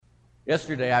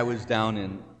Yesterday I was down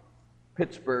in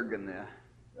Pittsburgh in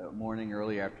the morning,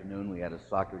 early afternoon. We had a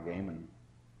soccer game and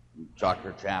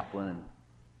soccer chaplain,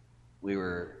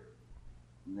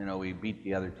 and we beat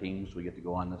the other teams. We get to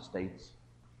go on the states.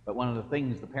 But one of the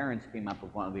things, the parents came up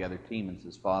with one of the other team and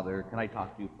says, "Father, can I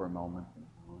talk to you for a moment?" And,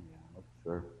 "Oh, yeah,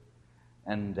 sure."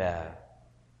 And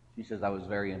she says, "I was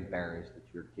very embarrassed that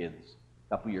a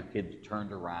couple of your kids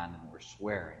turned around and were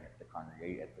swearing at the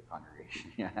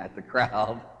congregation, at the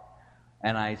crowd."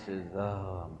 And I says,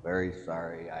 "Oh, I'm very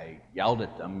sorry. I yelled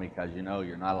at them because,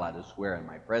 you're not allowed to swear in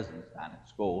my presence down at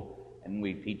school. And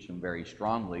we teach them very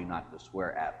strongly not to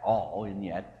swear at all. And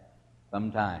yet,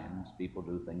 sometimes people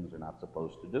do things they're not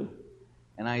supposed to do."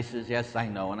 And I says, "Yes, I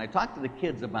know." And I talked to the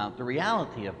kids about the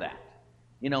reality of that.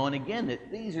 And again,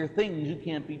 these are things you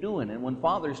can't be doing. And when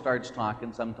Father starts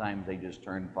talking, sometimes they just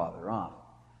turn Father off.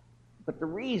 But the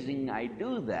reason I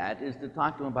do that is to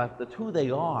talk to them about who they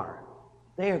are.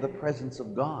 They are the presence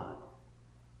of God.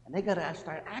 And they got to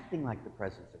start acting like the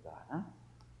presence of God, huh?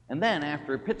 And then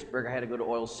after Pittsburgh, I had to go to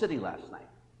Oil City last night.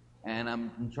 And I'm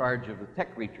in charge of the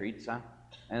tech retreats, huh?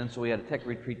 And so we had a tech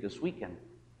retreat this weekend.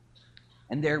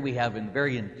 And there we have a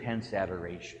very intense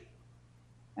adoration.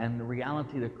 And the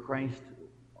reality that Christ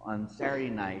on Saturday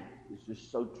night is just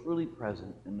so truly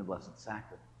present in the Blessed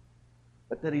Sacrament.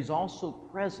 But that he's also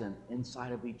present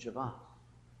inside of each of us.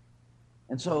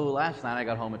 And so last night I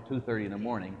got home at 2:30 in the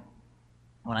morning.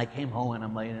 When I came home and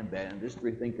I'm laying in bed and just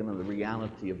rethinking of the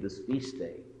reality of this feast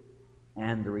day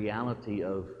and the reality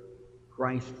of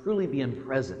Christ truly being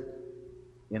present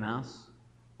in us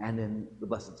and in the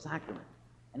Blessed Sacrament.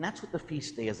 And that's what the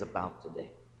feast day is about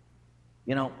today.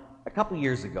 A couple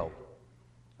years ago,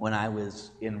 when I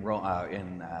was in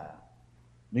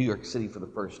New York City for the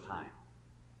first time,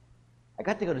 I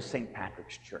got to go to St.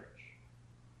 Patrick's Church.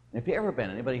 And if you ever been,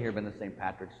 anybody here been to St.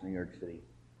 Patrick's, New York City?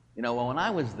 Well, when I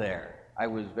was there, I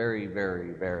was very,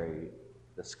 very, very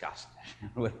disgusted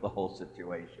with the whole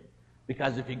situation.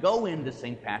 Because if you go into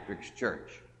St. Patrick's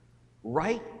Church,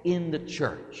 right in the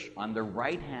church, on the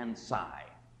right-hand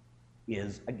side,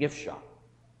 is a gift shop.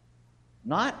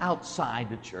 Not outside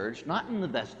the church, not in the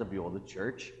vestibule of the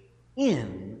church,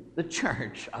 in the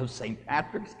church of St.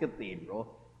 Patrick's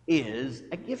Cathedral is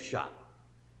a gift shop.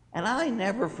 And I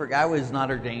never forgot, I was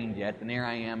not ordained yet, and here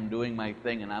I am doing my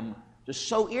thing, and I'm just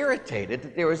so irritated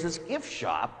that there was this gift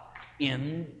shop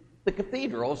in the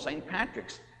Cathedral of St.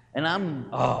 Patrick's. And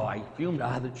I fumed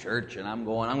out of the church, and I'm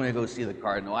going to go see the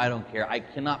Cardinal. I don't care. I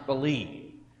cannot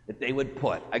believe that they would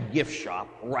put a gift shop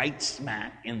right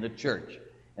smack in the church.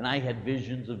 And I had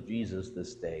visions of Jesus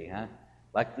this day, huh?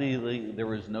 Luckily, there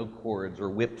was no cords or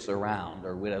whips around,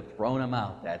 or we'd have thrown him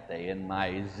out that day in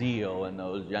my zeal in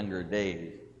those younger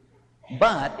days.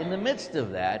 But in the midst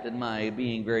of that, and my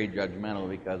being very judgmental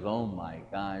because, oh my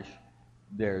gosh,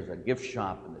 there's a gift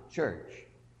shop in the church,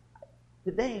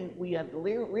 today we had to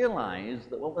realize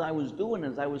that what I was doing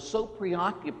is I was so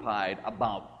preoccupied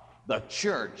about the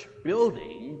church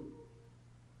building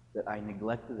that I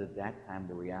neglected at that time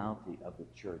the reality of the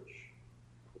church,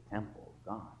 the temple of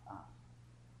God, us.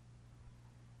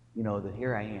 That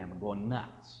here I am going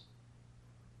nuts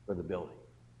for the building.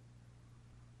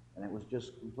 And it was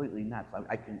just completely nuts.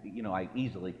 I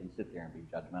easily can sit there and be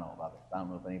judgmental about it. I don't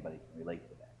know if anybody can relate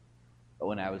to that. But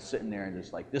when I was sitting there and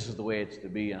just like, this is the way it's to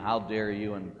be, and how dare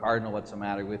you, and Cardinal, what's the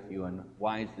matter with you, and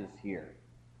why is this here?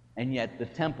 And yet the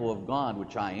temple of God,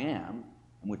 which I am,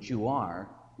 and which you are,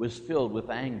 was filled with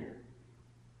anger,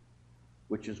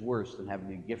 which is worse than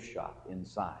having a gift shop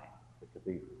inside the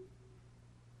cathedral.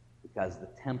 Because the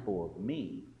temple of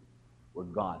me, where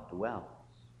God dwells,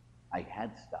 I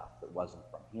had stuff that wasn't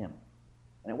from him.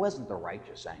 And it wasn't the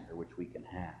righteous anger which we can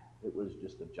have. It was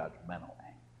just a judgmental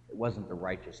anger. It wasn't the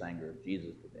righteous anger of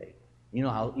Jesus today. You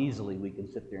know how easily we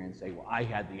can sit there and say, well, I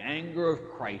had the anger of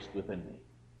Christ within me.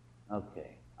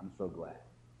 Okay, I'm so glad.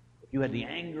 If you had the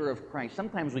anger of Christ,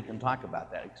 sometimes we can talk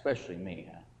about that, especially me,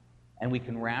 huh? And we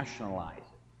can rationalize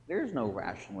it. There's no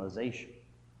rationalization.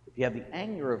 If you have the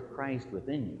anger of Christ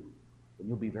within you, then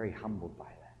you'll be very humbled by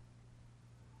that.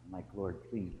 I'm like, Lord,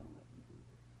 please don't let me do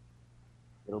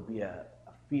this. It'll be a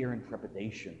fear and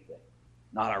trepidation thing,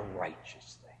 not a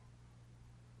righteous thing.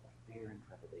 A fear and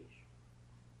trepidation.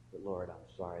 But Lord,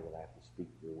 I'm sorry that I have to speak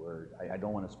your word. I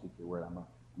don't want to speak your word.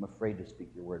 I'm afraid to speak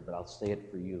your word, but I'll say it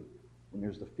for you. When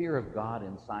there's the fear of God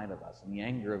inside of us and the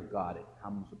anger of God, it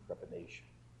comes with trepidation.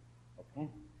 Okay?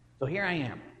 So here I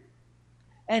am.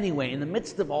 Anyway, in the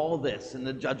midst of all this and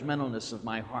the judgmentalness of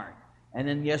my heart, and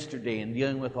then yesterday and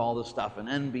dealing with all the stuff, and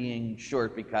then being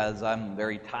short because I'm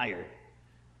very tired,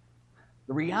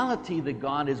 the reality that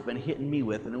God has been hitting me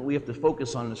with, and we have to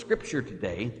focus on the scripture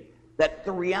today, that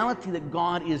the reality that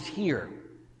God is here.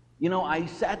 You know, I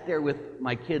sat there with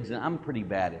my kids, and I'm pretty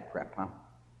bad at prep, huh?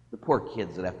 The poor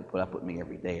kids that have to put up with me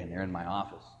every day, and they're in my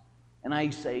office. And I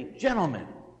say, gentlemen,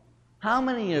 how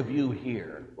many of you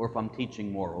here, or if I'm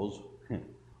teaching morals,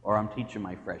 or I'm teaching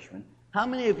my freshmen, how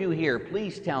many of you here,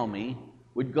 please tell me,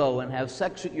 would go and have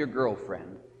sex with your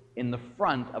girlfriend in the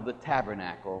front of the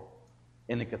tabernacle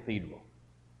in the cathedral?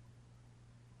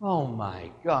 Oh my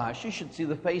gosh, you should see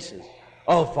the faces.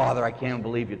 Oh, Father, I can't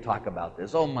believe you talk about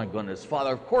this. Oh my goodness,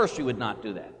 Father, of course you would not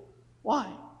do that.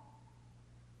 Why?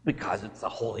 Because it's a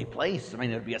holy place. I mean,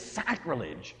 it would be a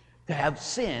sacrilege to have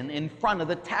sin in front of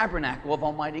the tabernacle of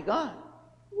Almighty God.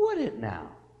 Would it now?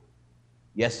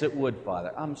 Yes, it would,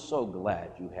 Father. I'm so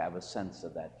glad you have a sense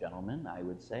of that, gentlemen, I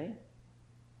would say.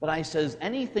 But I says,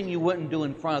 anything you wouldn't do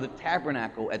in front of the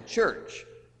tabernacle at church,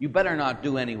 you better not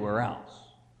do anywhere else,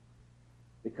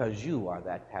 because you are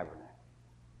that tabernacle.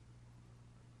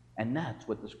 And that's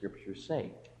what the scriptures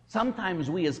say. Sometimes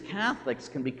we as Catholics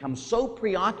can become so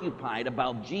preoccupied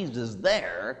about Jesus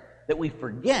there that we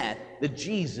forget that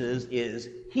Jesus is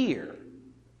here.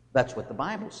 That's what the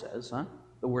Bible says, huh?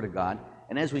 The Word of God.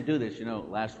 And as we do this, you know,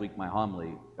 last week my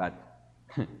homily got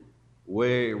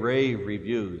rave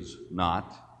reviews,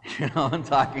 not. You know what I'm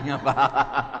talking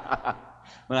about?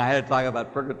 When I had to talk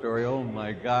about purgatory, oh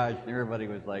my gosh, everybody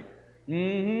was like,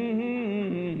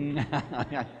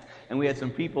 And we had some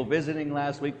people visiting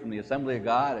last week from the Assembly of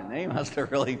God, and they must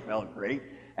have really felt great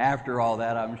after all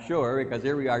that, I'm sure, because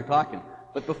here we are talking.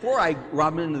 But before I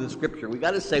run into the Scripture, we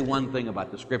got to say one thing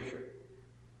about the Scripture.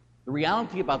 The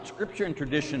reality about Scripture and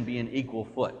tradition being equal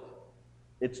foot.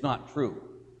 It's not true.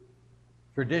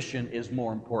 Tradition is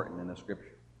more important than the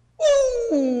Scripture.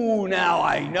 Ooh, now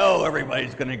I know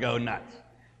everybody's going to go nuts.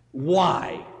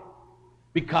 Why?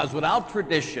 Because without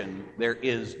tradition, there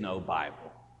is no Bible.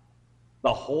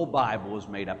 The whole Bible is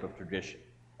made up of tradition.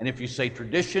 And if you say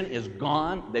tradition is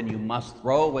gone, then you must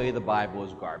throw away the Bible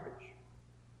as garbage.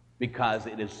 Because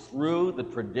it is through the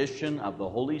tradition of the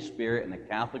Holy Spirit and the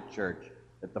Catholic Church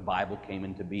that the Bible came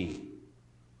into being.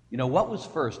 You know, what was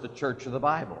first, the church or the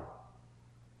Bible?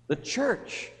 The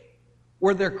church.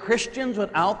 Were there Christians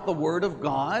without the Word of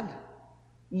God?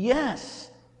 Yes.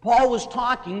 Paul was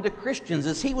talking to Christians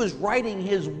as he was writing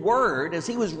his word, as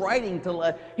he was writing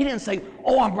to, he didn't say,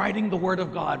 oh, I'm writing the Word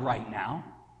of God right now.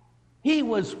 He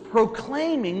was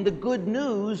proclaiming the good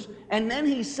news, and then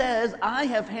he says, I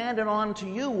have handed on to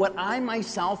you what I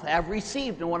myself have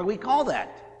received. And what do we call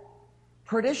that?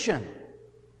 Tradition.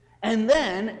 And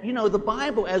then, you know, the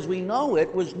Bible as we know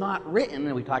it was not written,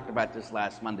 and we talked about this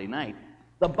last Monday night.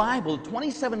 The Bible,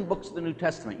 27 books of the New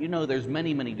Testament, you know there's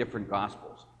many, many different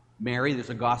Gospels. Mary, there's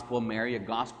a Gospel of Mary, a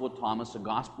Gospel of Thomas, a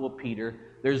Gospel of Peter.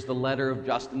 There's the letter of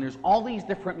Justin. There's all these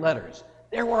different letters.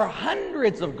 There were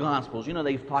hundreds of Gospels. You know,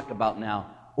 they've talked about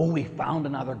now, oh, we found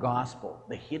another Gospel.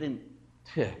 The hidden,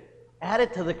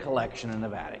 added to the collection in the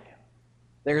Vatican.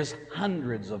 There's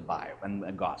hundreds of Bible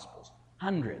and Gospels.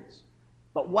 Hundreds.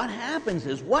 But what happens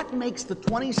is, what makes the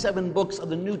 27 books of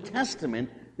the New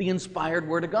Testament the inspired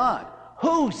Word of God?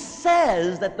 Who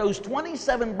says that those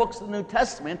 27 books of the New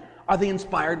Testament are the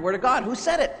inspired Word of God? Who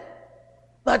said it?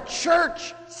 The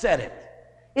church said it.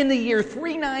 In the year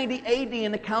 390 AD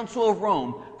in the Council of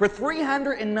Rome, for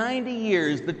 390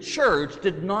 years, the church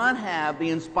did not have the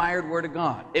inspired Word of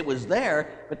God. It was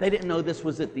there, but they didn't know this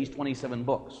was it, these 27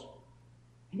 books.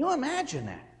 Can you imagine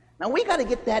that? Now, we got to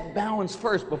get that balance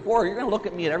first before you're going to look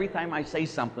at me at every time I say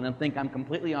something and think I'm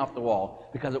completely off the wall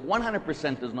because it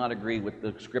 100% does not agree with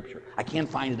the Scripture. I can't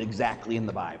find it exactly in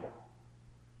the Bible.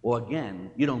 Well,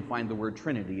 again, you don't find the word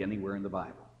Trinity anywhere in the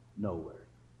Bible. Nowhere.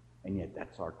 And yet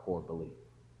that's our core belief.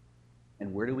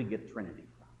 And where do we get Trinity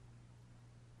from?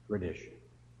 Tradition.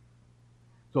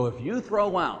 So if you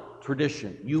throw out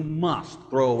tradition, you must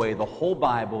throw away the whole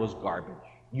Bible as garbage.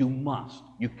 You must.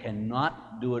 You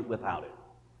cannot do it without it.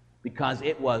 Because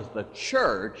it was the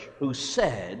church who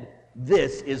said,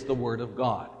 this is the Word of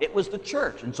God. It was the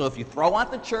church. And so if you throw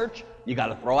out the church, you got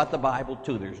to throw out the Bible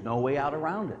too. There's no way out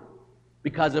around it.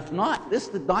 Because if not, this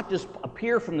did not just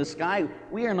appear from the sky.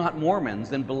 We are not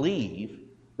Mormons and believe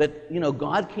that, you know,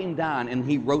 God came down and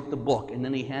he wrote the book and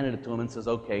then he handed it to him and says,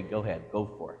 okay, go ahead, go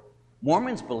for it.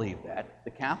 Mormons believe that. The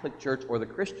Catholic Church or the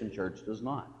Christian Church does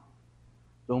not.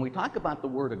 So when we talk about the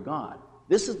Word of God,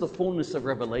 this is the fullness of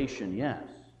revelation, yes.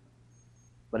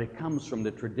 But it comes from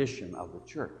the tradition of the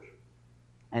church.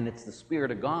 And it's the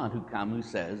Spirit of God who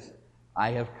says,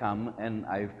 I have come and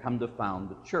I've come to found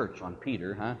the church on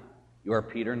Peter, huh? You are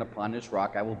Peter, and upon this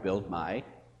rock I will build my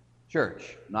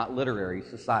church, not literary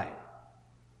society.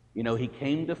 You know, he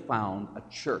came to found a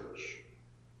church.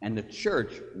 And the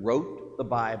church wrote wrote the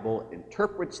Bible,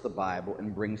 interprets the Bible,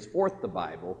 and brings forth the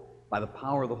Bible by the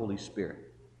power of the Holy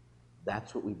Spirit.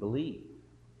 That's what we believe.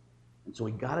 And so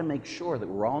we got to make sure that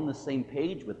we're all on the same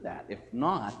page with that. If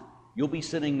not, you'll be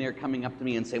sitting there coming up to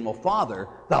me and saying, well, Father,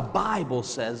 the Bible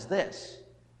says this.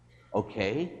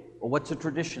 Okay, well, what's the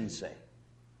tradition say?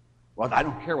 Well, I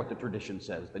don't care what the tradition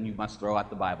says. Then you must throw out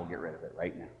the Bible, get rid of it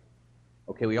right now.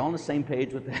 Okay, we all on the same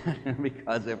page with that?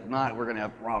 Because if not, we're going to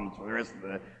have problems for the rest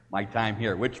of my time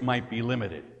here, which might be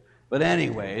limited. But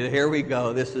anyway, here we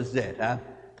go. This is it, huh?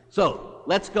 So,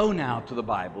 let's go now to the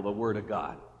Bible, the Word of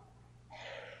God.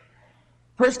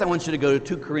 First, I want you to go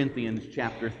to 2 Corinthians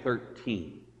chapter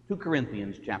 13. 2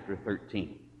 Corinthians chapter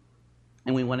 13.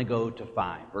 And we want to go to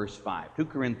 5, verse 5. 2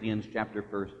 Corinthians chapter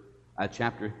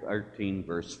 13,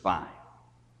 verse 5.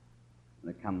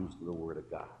 When it comes to the Word of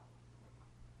God.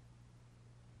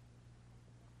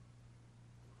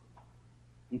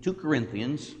 In 2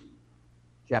 Corinthians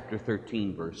chapter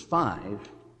 13, verse 5,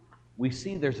 we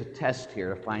see there's a test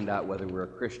here to find out whether we're a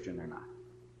Christian or not.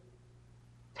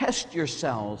 Test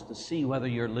yourselves to see whether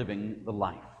you're living the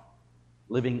life,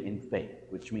 living in faith,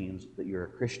 which means that you're a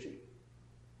Christian.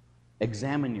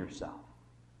 Examine yourself.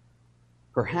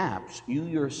 Perhaps you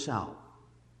yourself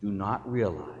do not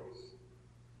realize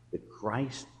that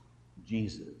Christ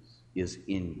Jesus is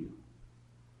in you,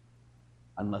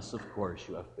 unless, of course,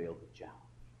 you have failed the challenge.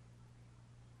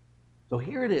 So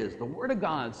here it is. The Word of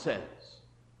God says,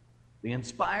 the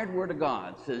inspired Word of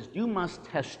God says, you must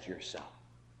test yourself.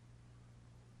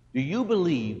 Do you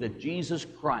believe that Jesus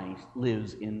Christ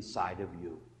lives inside of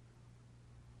you?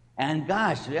 And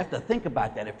gosh, you have to think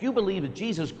about that. If you believe that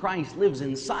Jesus Christ lives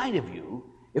inside of you,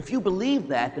 if you believe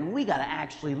that, then we got to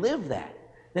actually live that.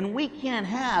 Then we can't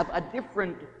have a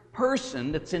different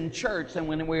person that's in church than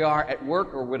when we are at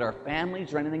work or with our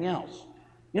families or anything else.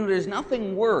 You know, there's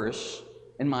nothing worse,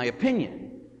 in my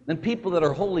opinion, than people that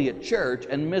are holy at church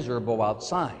and miserable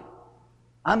outside.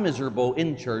 I'm miserable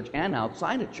in church and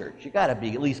outside of church. You got to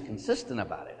be at least consistent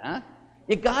about it, huh?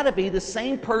 You got to be the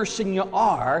same person you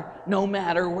are no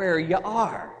matter where you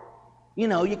are. You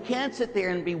know, you can't sit there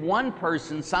and be one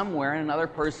person somewhere and another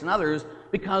person others,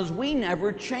 because we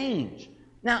never change.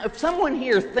 Now, if someone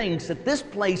here thinks that this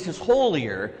place is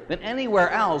holier than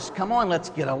anywhere else, come on, let's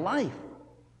get a life.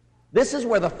 This is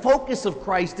where the focus of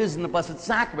Christ is in the Blessed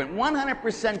Sacrament.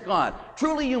 100% God,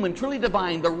 truly human, truly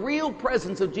divine. The real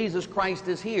presence of Jesus Christ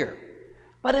is here.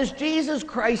 But is Jesus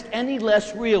Christ any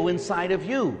less real inside of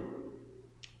you?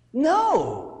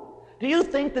 No. Do you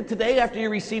think that today, after you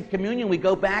receive communion, we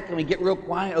go back and we get real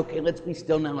quiet? Okay, let's be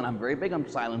still now. And I'm very big on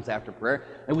silence after prayer.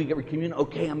 And we get communion.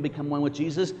 Okay, I'm become one with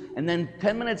Jesus. And then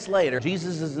 10 minutes later,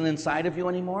 Jesus isn't inside of you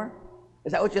anymore?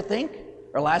 Is that what you think?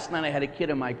 Or last night I had a kid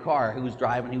in my car who was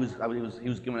driving. He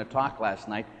was giving a talk last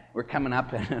night. We're coming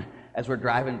up, and as we're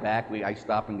driving back, I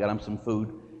stopped and got him some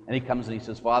food. And he comes and he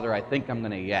says, Father, I think I'm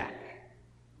going to yak.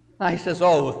 I says,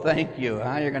 oh, thank you.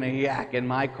 Huh? You're going to yak in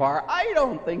my car? I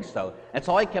don't think so. That's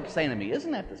all he kept saying to me.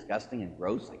 Isn't that disgusting and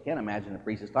gross? I can't imagine the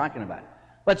priest is talking about it.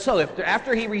 But so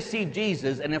after he received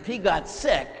Jesus, and if he got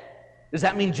sick, does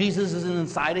that mean Jesus isn't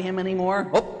inside of him anymore?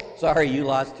 Oh, sorry, you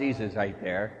lost Jesus right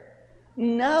there.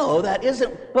 No, that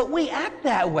isn't. But we act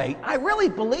that way. I really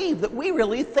believe that we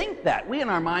really think that. We in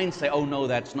our minds say, oh, no,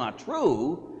 that's not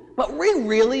true. But we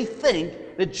really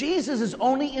think that Jesus is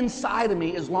only inside of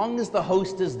me as long as the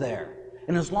host is there.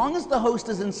 And as long as the host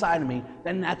is inside of me,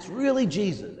 then that's really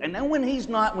Jesus. And then when he's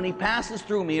not, when he passes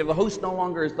through me, or the host no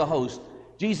longer is the host,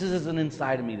 Jesus isn't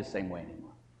inside of me the same way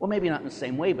anymore. Well, maybe not in the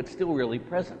same way, but still really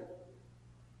present.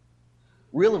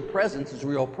 Real presence is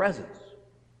real presence.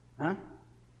 Huh?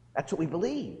 That's what we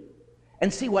believe.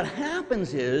 And see, what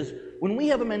happens is, when we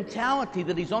have a mentality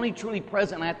that he's only truly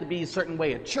present and I have to be a certain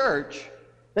way at church,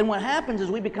 then what happens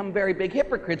is we become very big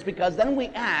hypocrites, because then we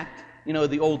act, you know,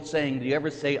 the old saying, do you ever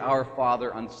say Our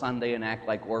Father on Sunday and act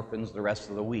like orphans the rest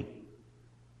of the week?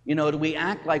 You know, do we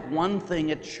act like one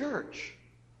thing at church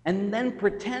and then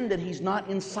pretend that he's not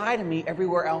inside of me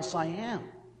everywhere else I am?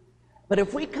 But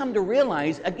if we come to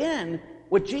realize, again,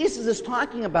 what Jesus is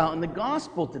talking about in the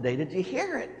gospel today, did you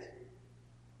hear it?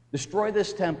 Destroy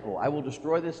this temple. I will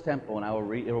destroy this temple, and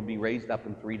it will be raised up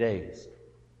in 3 days.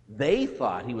 They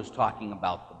thought he was talking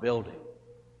about the building.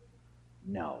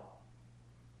 No.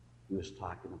 He was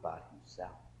talking about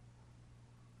himself.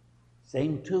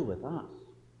 Same too with us.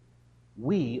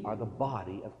 We are the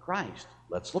body of Christ.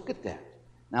 Let's look at that.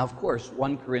 Now, of course,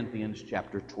 1 Corinthians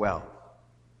chapter 12.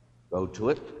 Go to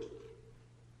it.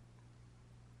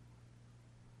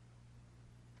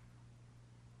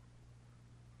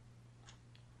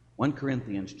 1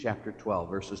 Corinthians chapter 12,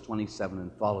 verses 27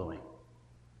 and following.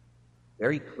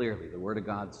 Very clearly, the Word of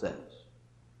God says,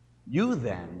 You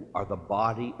then are the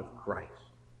body of Christ,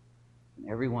 and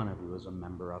every one of you is a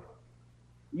member of it.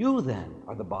 You then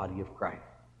are the body of Christ.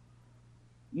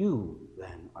 You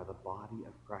then are the body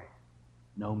of Christ.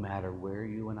 No matter where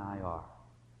you and I are,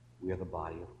 we are the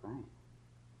body of Christ.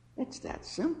 It's that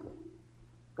simple.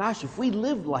 Gosh, if we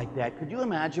lived like that, could you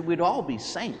imagine we'd all be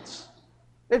saints?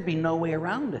 There'd be no way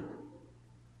around it.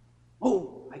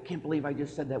 Oh, I can't believe I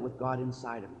just said that with God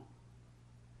inside of me.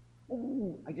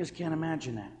 Oh, I just can't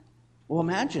imagine that. Well,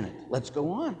 imagine it. Let's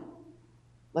go on.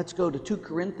 Let's go to 2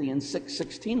 Corinthians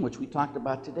 6:16, which we talked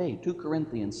about today. 2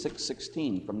 Corinthians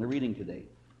 6:16 from the reading today.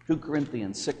 2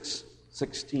 Corinthians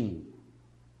 6:16.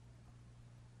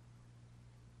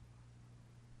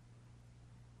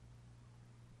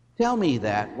 Tell me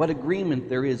what agreement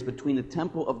there is between the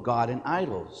temple of God and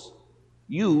idols.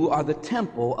 You are the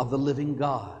temple of the living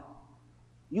God.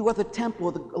 You are the temple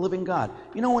of the living God.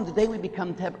 You know, when the day we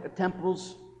become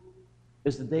temples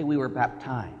is the day we were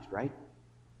baptized, right?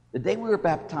 The day we were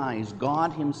baptized,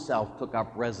 God himself took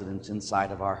up residence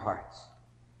inside of our hearts.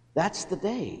 That's the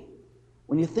day.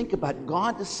 When you think about it,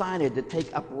 God decided to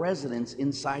take up residence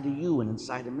inside of you and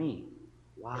inside of me.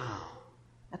 Wow,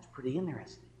 that's pretty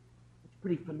interesting. It's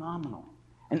pretty phenomenal.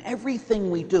 And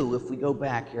everything we do, if we go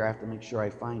back here, I have to make sure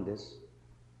I find this.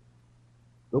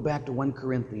 Go back to 1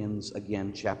 Corinthians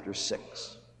again, chapter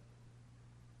 6.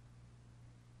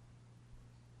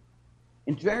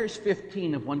 In verse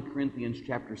 15 of 1 Corinthians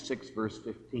chapter 6, verse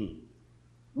 15,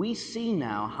 we see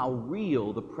now how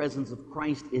real the presence of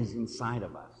Christ is inside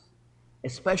of us,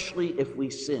 especially if we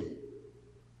sin.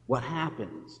 What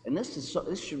happens, and this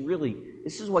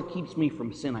is what keeps me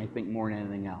from sin, I think, more than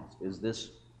anything else, is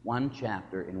this one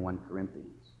chapter in 1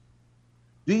 Corinthians.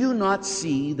 Do you not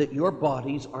see that your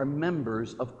bodies are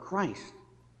members of Christ?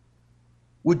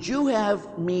 Would you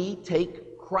have me take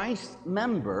Christ's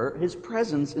member, his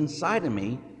presence inside of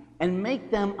me, and make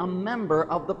them a member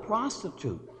of the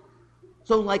prostitute?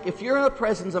 So, like, if you're in the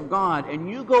presence of God and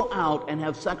you go out and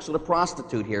have sex with a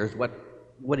prostitute, here's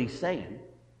what he's saying.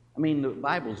 I mean, the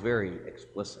Bible's very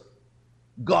explicit.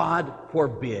 God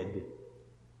forbid.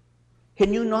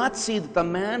 Can you not see that the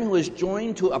man who is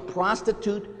joined to a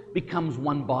prostitute becomes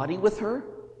one body with her?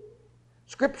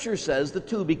 Scripture says the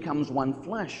two becomes one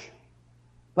flesh.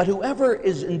 But whoever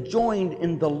is enjoined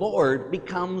in the Lord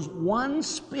becomes one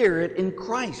spirit in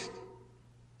Christ.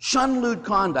 Shun lewd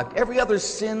conduct. Every other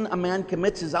sin a man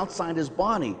commits is outside his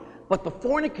body, but the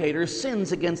fornicator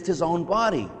sins against his own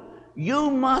body. You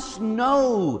must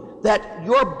know that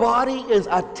your body is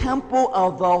a temple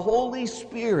of the Holy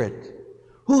Spirit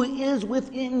who is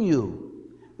within you,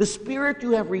 the Spirit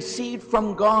you have received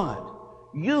from God.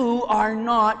 You are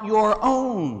not your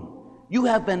own. You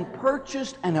have been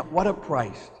purchased, and at what a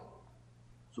price.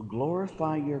 So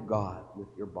glorify your God with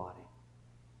your body.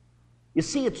 You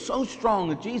see, it's so strong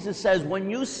that Jesus says when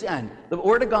you sin, the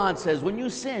Word of God says when you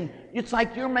sin, it's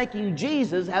like you're making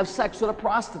Jesus have sex with a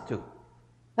prostitute.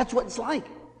 That's what it's like.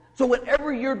 So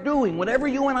whatever you're doing, whatever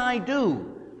you and I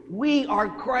do, we are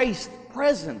Christ's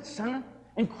presence, huh?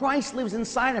 And Christ lives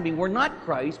inside of me. We're not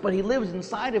Christ, but he lives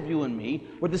inside of you and me.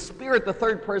 We're the Spirit, the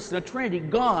third person of Trinity.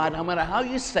 God, no matter how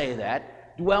you say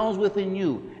that, dwells within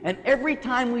you. And every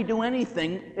time we do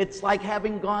anything, it's like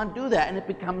having God do that, and it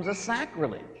becomes a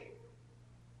sacrilege.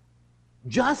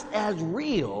 Just as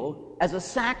real as a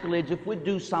sacrilege if we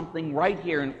do something right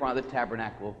here in front of the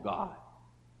tabernacle of God,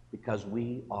 because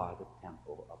we are the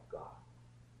temple of God.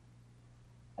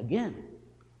 Again,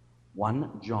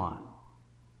 1 John.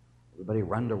 Everybody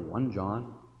run to 1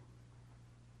 John,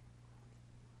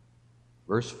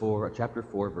 chapter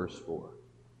 4, verse 4.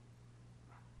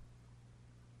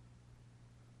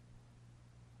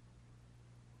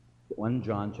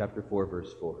 John chapter 4,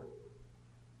 verse 4.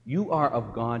 You are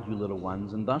of God, you little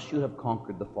ones, and thus you have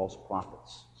conquered the false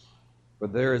prophets. For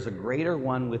there is a greater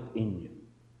one within you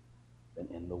than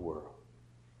in the world.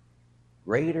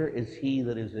 Greater is he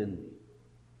that is in me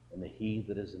than he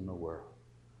that is in the world.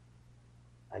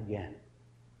 Again,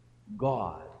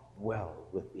 God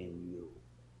dwells within you,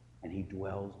 and he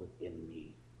dwells within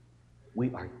me.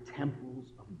 We are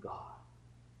temples of God.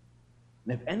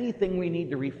 And if anything we need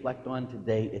to reflect on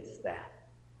today, it's that.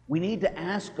 We need to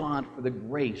ask God for the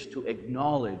grace to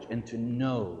acknowledge and to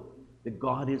know that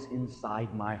God is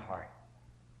inside my heart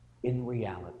in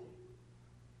reality.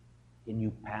 Can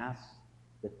you pass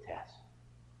the test?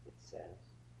 It says,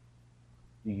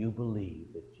 do you believe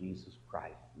that Jesus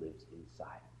Christ lives inside?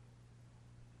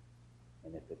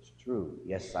 And if it's true,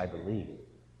 yes, I believe,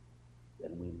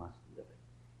 then we must live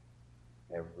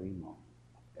it every moment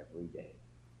of every day.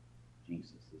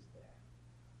 Jesus is there.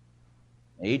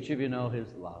 May each of you know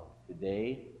his love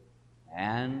today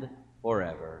and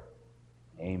forever.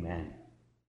 Amen.